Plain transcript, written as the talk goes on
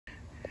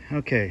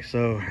Okay,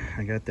 so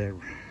I got that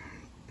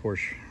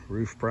Porsche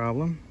roof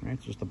problem, right?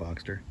 It's just a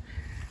Boxster.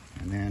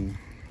 And then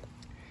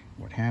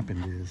what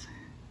happened is,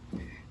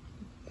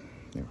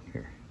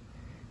 here,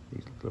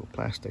 these little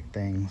plastic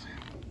things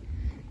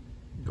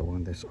go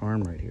on this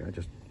arm right here. I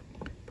just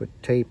put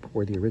tape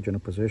where the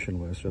original position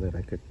was so that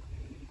I could,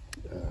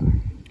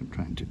 I'm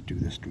trying to do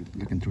this,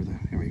 looking through the,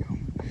 here we go.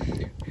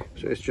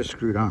 So it's just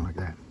screwed on like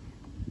that.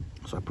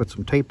 So I put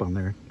some tape on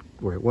there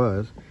where it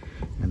was,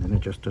 and then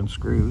it just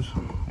unscrews.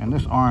 And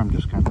this arm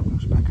just kind of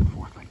moves back and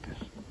forth like this.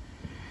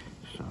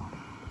 So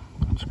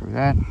unscrew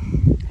that.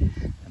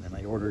 And then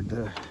I ordered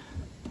the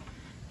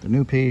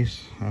new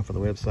piece off of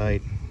the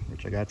website,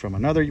 which I got from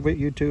another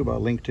YouTube I'll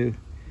link to.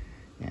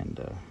 And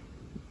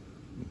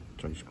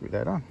so you screw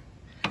that on.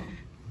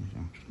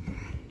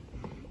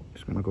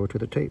 Just gonna go to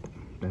the tape.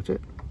 That's it.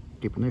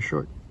 Keeping this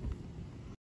short.